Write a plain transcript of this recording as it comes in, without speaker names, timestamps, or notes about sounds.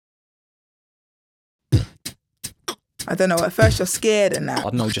I don't know, at first you're scared and that. I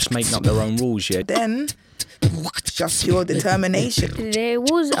don't know, just making up their own rules, yeah. Then, it's just pure determination. There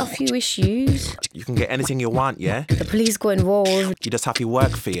was a few issues. You can get anything you want, yeah? The police got involved. You just have to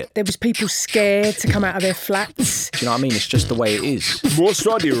work for it. There was people scared to come out of their flats. Do you know what I mean? It's just the way it is. Most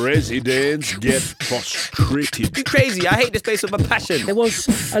of the residents get frustrated. You crazy, I hate this place with a passion. There was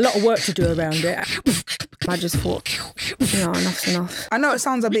a lot of work to do around it. I just thought, enough's enough. I know it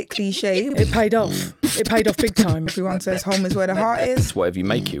sounds a bit cliche. It paid off. It paid off big time. Everyone says home is where the heart is. It's whatever you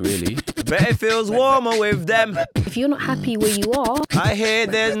make it, really. Bet it feels warmer with them. If you're not happy where you are, I hear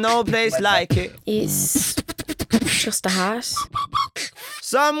there's no place like it. it's just a house.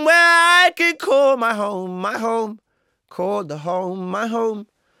 Somewhere I can call my home, call the home my home.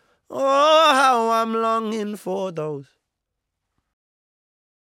 Oh, how I'm longing for those